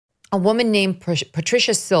a woman named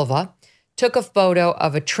Patricia Silva took a photo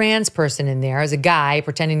of a trans person in there as a guy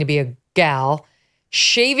pretending to be a gal,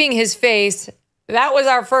 shaving his face. That was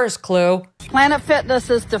our first clue. Planet Fitness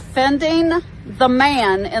is defending the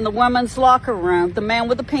man in the women's locker room, the man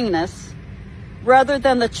with the penis, rather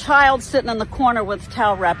than the child sitting in the corner with a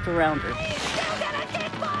towel wrapped around her.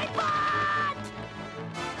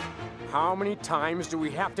 How many times do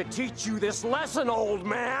we have to teach you this lesson, old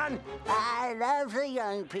man? I love the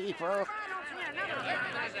young people.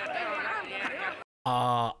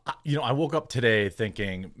 I woke up today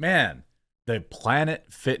thinking, man, the Planet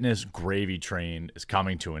Fitness gravy train is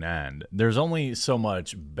coming to an end. There's only so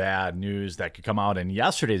much bad news that could come out in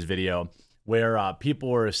yesterday's video where people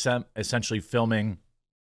were essentially filming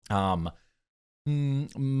mommy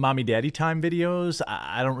daddy time videos.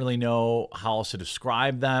 I don't really know how else to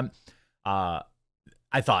describe them. I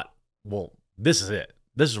thought, well, this is it.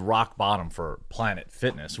 This is rock bottom for Planet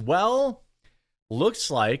Fitness. Well,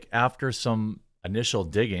 looks like after some initial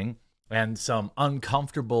digging and some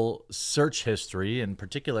uncomfortable search history, in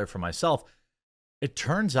particular for myself, it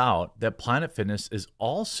turns out that Planet Fitness is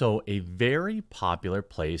also a very popular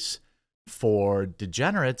place for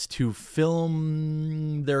degenerates to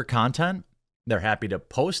film their content. They're happy to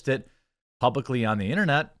post it publicly on the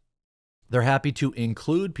internet. They're happy to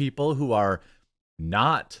include people who are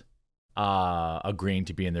not agreeing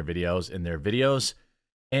to be in their videos,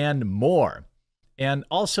 and more. And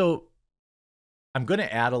also, I'm going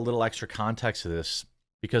to add a little extra context to this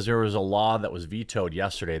because there was a law that was vetoed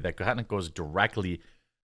yesterday that kind of goes directly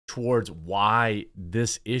towards why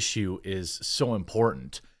this issue is so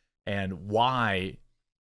important and why,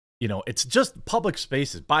 it's just public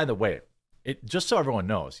spaces. By the way, just so everyone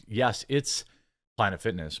knows, yes, it's Planet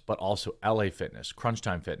Fitness, but also LA Fitness, Crunch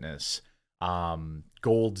Time Fitness,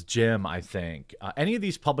 Gold's Gym, I think. Any of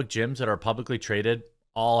these public gyms that are publicly traded,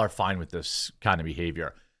 all are fine with this kind of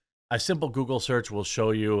behavior. A simple Google search will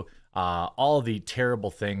show you all the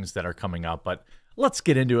terrible things that are coming up, but let's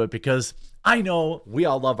get into it because I know we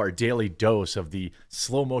all love our daily dose of the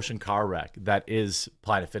slow motion car wreck that is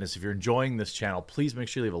Planet Fitness. If you're enjoying this channel, please make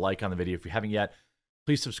sure you leave a like on the video. If you haven't yet,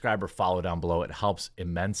 please subscribe or follow down below. It helps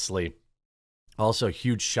immensely. Also, a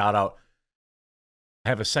huge shout out. I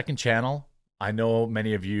have a second channel. I know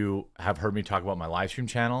many of you have heard me talk about my live stream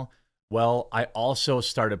channel. Well, I also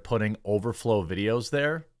started putting overflow videos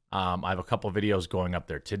there. I have a couple videos going up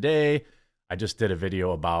there today. I just did a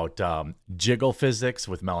video about jiggle physics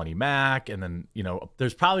with Melanie Mack. And then,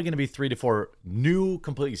 there's probably going to be 3 to 4 new,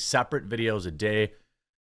 completely separate videos a day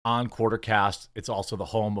on Quartercast. It's also the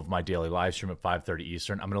home of my daily live stream at 5:30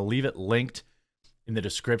 Eastern. I'm going to leave it linked in the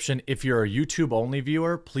description. If you're a YouTube only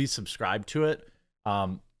viewer, please subscribe to it.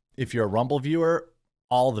 If you're a Rumble viewer,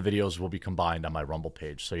 all the videos will be combined on my Rumble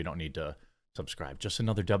page, so you don't need to subscribe. Just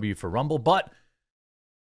another W for Rumble. But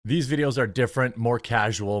these videos are different, more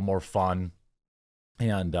casual, more fun,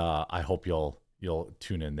 and I hope you'll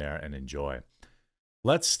tune in there and enjoy.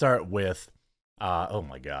 Let's start with oh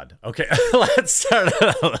my God. Okay, let's start.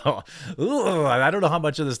 Ooh, I don't know how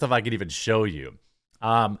much of this stuff I can even show you.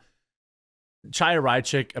 Chaya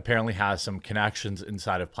Rychik apparently has some connections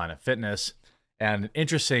inside of Planet Fitness. And an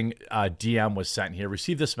interesting DM was sent here.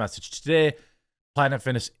 Received this message today. Planet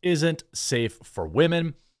Fitness isn't safe for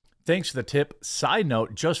women. Thanks for the tip. Side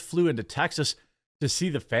note, just flew into Texas to see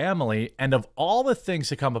the family. And of all the things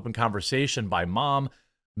to come up in conversation, by mom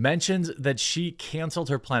mentions that she canceled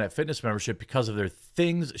her Planet Fitness membership because of their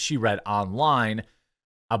things she read online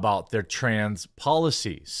about their trans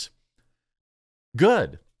policies.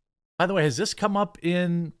 Good. By the way, has this come up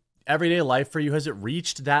in everyday life for you? Has it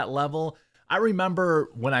reached that level? I remember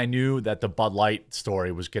when I knew that the Bud Light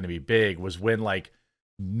story was going to be big was when like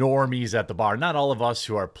normies at the bar, not all of us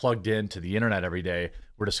who are plugged into the internet every day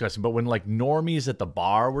were discussing, but when like normies at the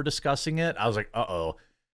bar were discussing it, I was like, uh-oh,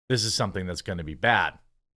 this is something that's going to be bad.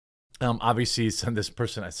 Obviously, this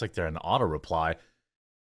person, it's like they're an auto reply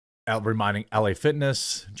reminding LA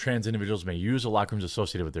Fitness, trans individuals may use the locker rooms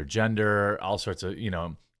associated with their gender, all sorts of,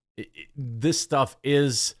 this stuff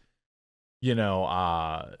is,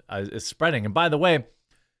 is spreading. And by the way,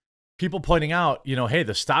 people pointing out, hey,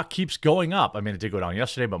 the stock keeps going up. I mean, it did go down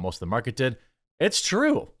yesterday, but most of the market did. It's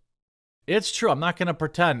true. It's true. I'm not going to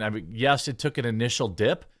pretend. I mean, yes, it took an initial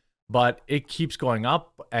dip, but it keeps going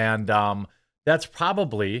up. And that's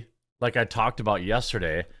probably, like I talked about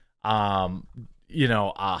yesterday, how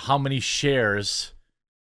many shares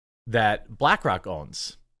that BlackRock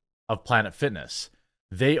owns of Planet Fitness.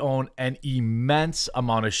 They own an immense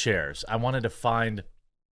amount of shares. I wanted to find,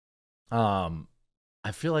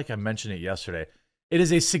 I feel like I mentioned it yesterday. It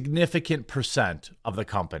is a significant percent of the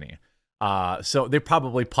company. So they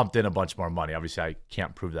probably pumped in a bunch more money. Obviously, I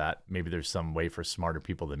can't prove that. Maybe there's some way for smarter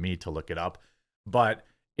people than me to look it up. But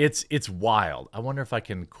it's wild. I wonder if I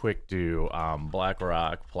can quick do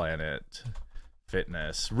BlackRock Planet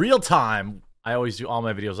Fitness. Real time. I always do all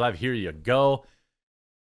my videos live. Here you go.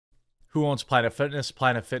 Who owns Planet Fitness?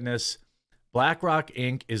 Planet Fitness. BlackRock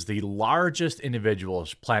Inc. is the largest individual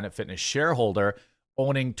Planet Fitness shareholder,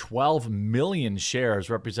 owning 12 million shares,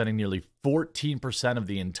 representing nearly 14% of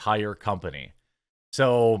the entire company.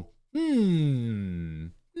 So,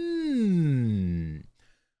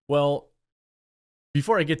 Well,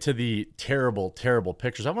 before I get to the terrible, terrible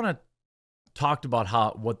pictures, I want to talk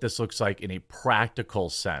about what this looks like in a practical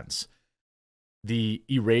sense. The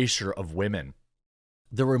erasure of women,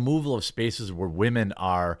 the removal of spaces where women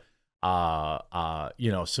are,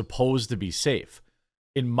 supposed to be safe.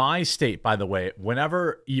 In my state, by the way,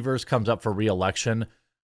 whenever Evers comes up for re-election,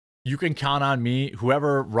 you can count on me.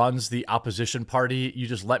 Whoever runs the opposition party, you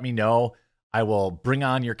just let me know. I will bring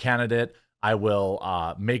on your candidate. I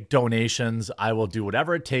will make donations. I will do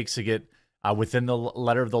whatever it takes to get within the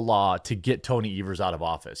letter of the law to get Tony Evers out of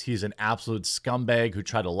office. He's an absolute scumbag who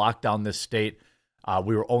tried to lock down this state.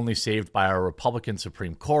 We were only saved by our Republican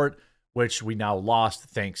Supreme Court, which we now lost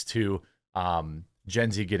thanks to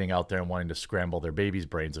Gen Z getting out there and wanting to scramble their babies'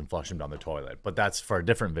 brains and flush them down the toilet. But that's for a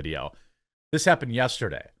different video. This happened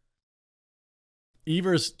yesterday.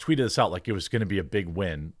 Evers tweeted this out like it was going to be a big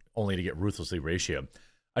win, only to get ruthlessly ratioed.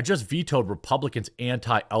 I just vetoed Republicans'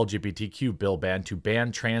 anti-LGBTQ bill to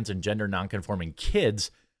ban trans and gender nonconforming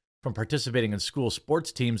kids from participating in school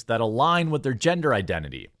sports teams that align with their gender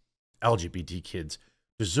identity. LGBT kids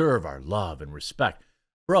deserve our love and respect.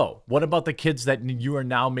 Bro, what about the kids that you are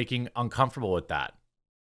now making uncomfortable with that?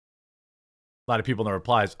 A lot of people in the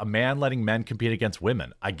replies, a man letting men compete against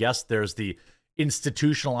women. I guess there's the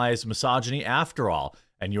institutionalized misogyny after all,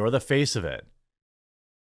 and you're the face of it.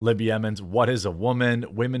 Libby Emmons, what is a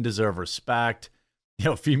woman? Women deserve respect.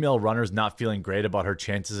 Female runners not feeling great about her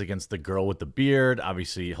chances against the girl with the beard.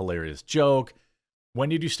 Obviously, hilarious joke. When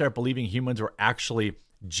did you start believing humans were actually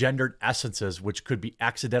gendered essences which could be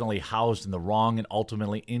accidentally housed in the wrong and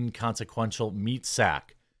ultimately inconsequential meat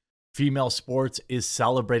sack? Female sports is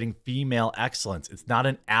celebrating female excellence. It's not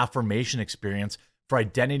an affirmation experience for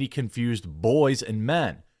identity-confused boys and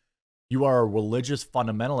men. You are a religious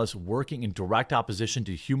fundamentalist working in direct opposition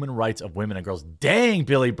to human rights of women and girls. Dang,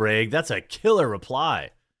 Billy Bragg, that's a killer reply.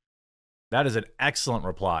 That is an excellent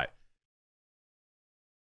reply.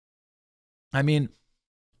 I mean,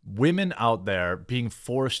 women out there being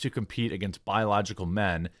forced to compete against biological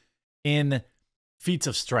men in feats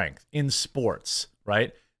of strength, in sports,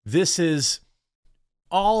 right? This is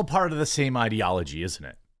all part of the same ideology, isn't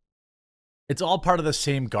it? It's all part of the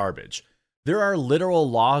same garbage. There are literal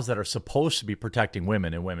laws that are supposed to be protecting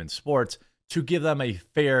women in women's sports to give them a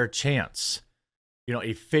fair chance.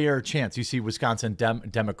 A fair chance. You see Wisconsin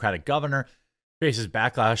Democratic governor faces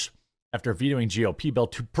backlash after vetoing GOP bill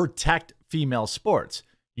to protect female sports.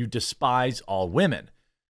 You despise all women.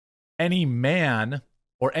 Any man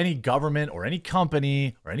or any government or any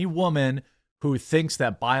company or any woman who thinks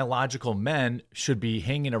that biological men should be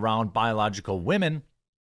hanging around biological women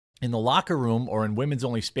in the locker room or in women's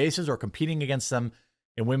only spaces or competing against them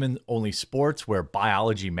in women only sports where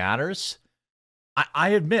biology matters. I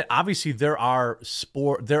admit, obviously there are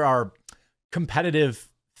competitive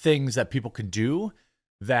things that people can do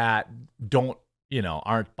that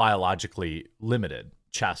aren't biologically limited.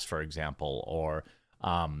 Chess, for example, or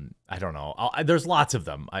I don't know. There's lots of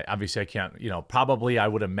them. Obviously I can't, probably I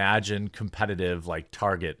would imagine competitive like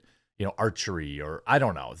target, archery or I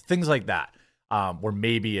don't know, things like that. Where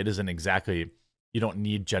maybe it isn't exactly, you don't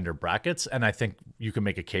need gender brackets. And I think you can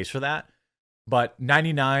make a case for that. But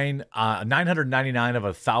 999 of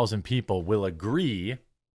 1,000 people will agree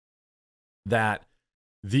that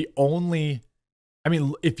if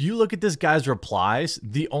you look at this guy's replies,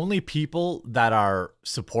 the only people that are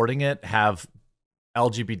supporting it have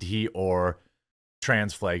LGBT or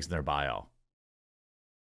trans flags in their bio.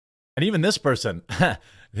 And even this person,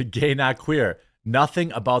 gay, not queer.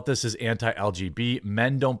 Nothing about this is anti-LGB.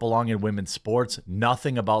 Men don't belong in women's sports.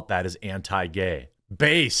 Nothing about that is anti-gay.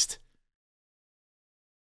 Based.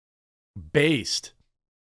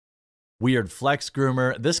 Weird flex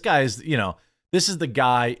groomer. This guy's, this is the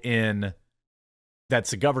guy that's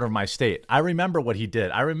the governor of my state. I remember what he did.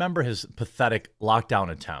 I remember his pathetic lockdown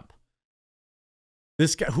attempt.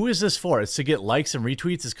 This guy, who is this for? It's to get likes and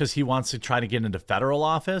retweets? It's because he wants to try to get into federal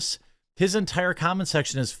office? His entire comment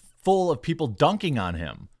section is full of people dunking on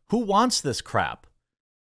him. Who wants this crap?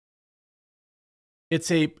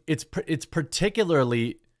 It's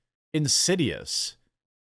particularly insidious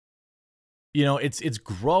You know, it's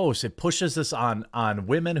gross. It pushes this on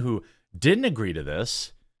women who didn't agree to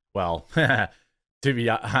this. Well, to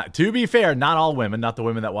be fair, not all women, not the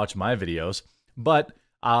women that watch my videos, but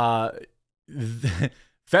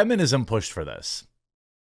feminism pushed for this.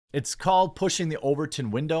 It's called pushing the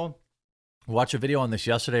Overton window. Watch a video on this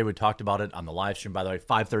yesterday. We talked about it on the live stream, by the way,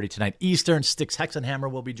 5:30 tonight Eastern. Styx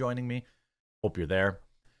Hexenhammer will be joining me. Hope you're there.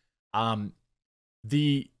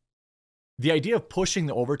 The idea of pushing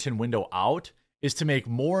the Overton window out is to make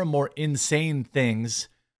more and more insane things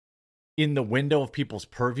in the window of people's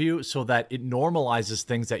purview so that it normalizes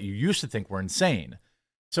things that you used to think were insane.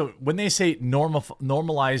 So when they say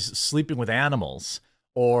normalize sleeping with animals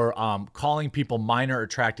or calling people minor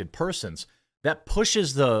attracted persons, that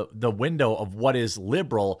pushes the window of what is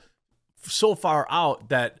liberal so far out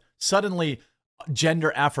that suddenly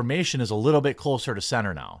gender affirmation is a little bit closer to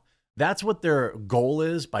center now. That's what their goal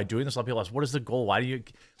is by doing this. A lot of people ask, what is the goal? Why do you?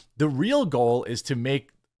 The real goal is to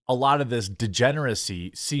make a lot of this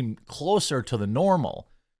degeneracy seem closer to the normal.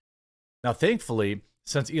 Now, thankfully,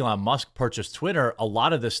 since Elon Musk purchased Twitter, a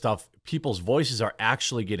lot of this stuff, people's voices are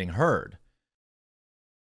actually getting heard.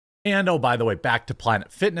 And, oh, by the way, back to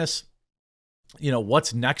Planet Fitness. You know,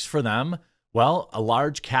 what's next for them? Well, a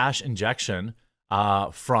large cash injection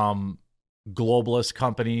from globalist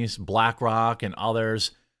companies, BlackRock and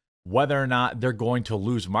others. Whether or not they're going to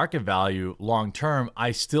lose market value long term,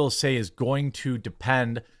 I still say is going to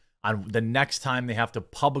depend on the next time they have to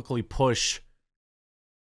publicly publish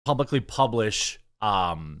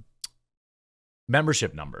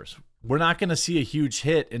membership numbers. We're not going to see a huge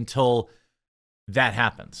hit until that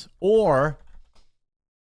happens, or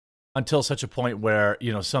until such a point where,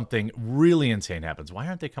 you know, something really insane happens. Why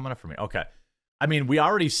aren't they coming up for me? Okay. I mean, we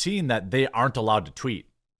already seen that they aren't allowed to tweet.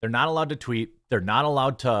 They're not allowed to tweet. They're not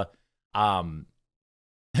allowed to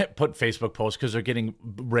put Facebook posts because they're getting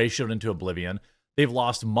ratioed into oblivion. They've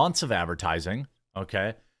lost months of advertising.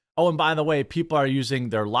 Okay. Oh, and by the way, people are using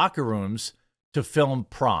their locker rooms to film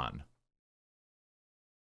prawn.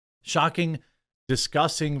 Shocking,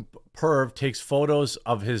 disgusting perv takes photos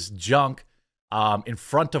of his junk in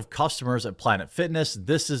front of customers at Planet Fitness.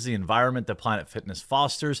 This is the environment that Planet Fitness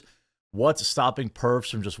fosters. What's stopping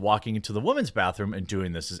pervs from just walking into the women's bathroom and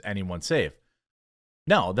doing this? Is anyone safe?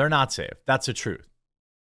 No, they're not safe. That's the truth.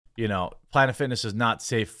 You know, Planet Fitness is not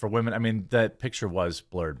safe for women. I mean, that picture was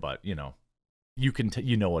blurred, but, you know, you can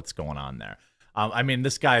you know what's going on there. I mean,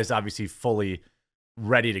 this guy is obviously fully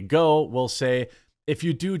ready to go. We'll say if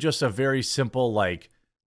you do just a very simple like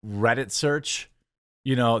Reddit search,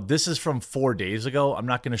 you know, this is from 4 days ago. I'm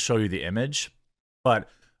not going to show you the image, but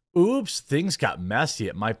oops, things got messy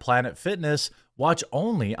at my Planet Fitness. Watch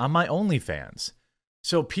only on my OnlyFans.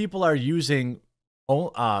 So people are using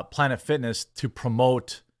Planet Fitness to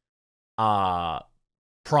promote prawn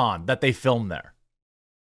that they film there.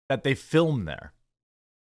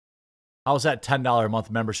 How's that $10 a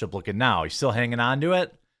month membership looking now? You still hanging on to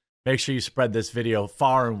it? Make sure you spread this video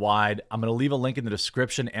far and wide. I'm going to leave a link in the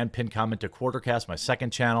description and pinned comment to Quartercast, my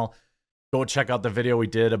second channel. Go check out the video we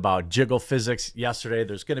did about jiggle physics yesterday.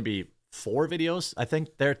 There's going to be 4 videos, I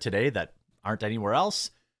think, there today that aren't anywhere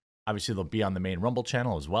else. Obviously, they'll be on the main Rumble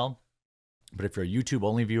channel as well. But if you're a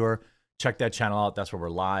YouTube-only viewer, check that channel out. That's where we're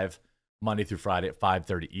live Monday through Friday at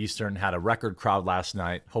 5:30 Eastern. Had a record crowd last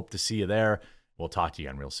night. Hope to see you there. We'll talk to you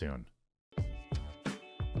again real soon.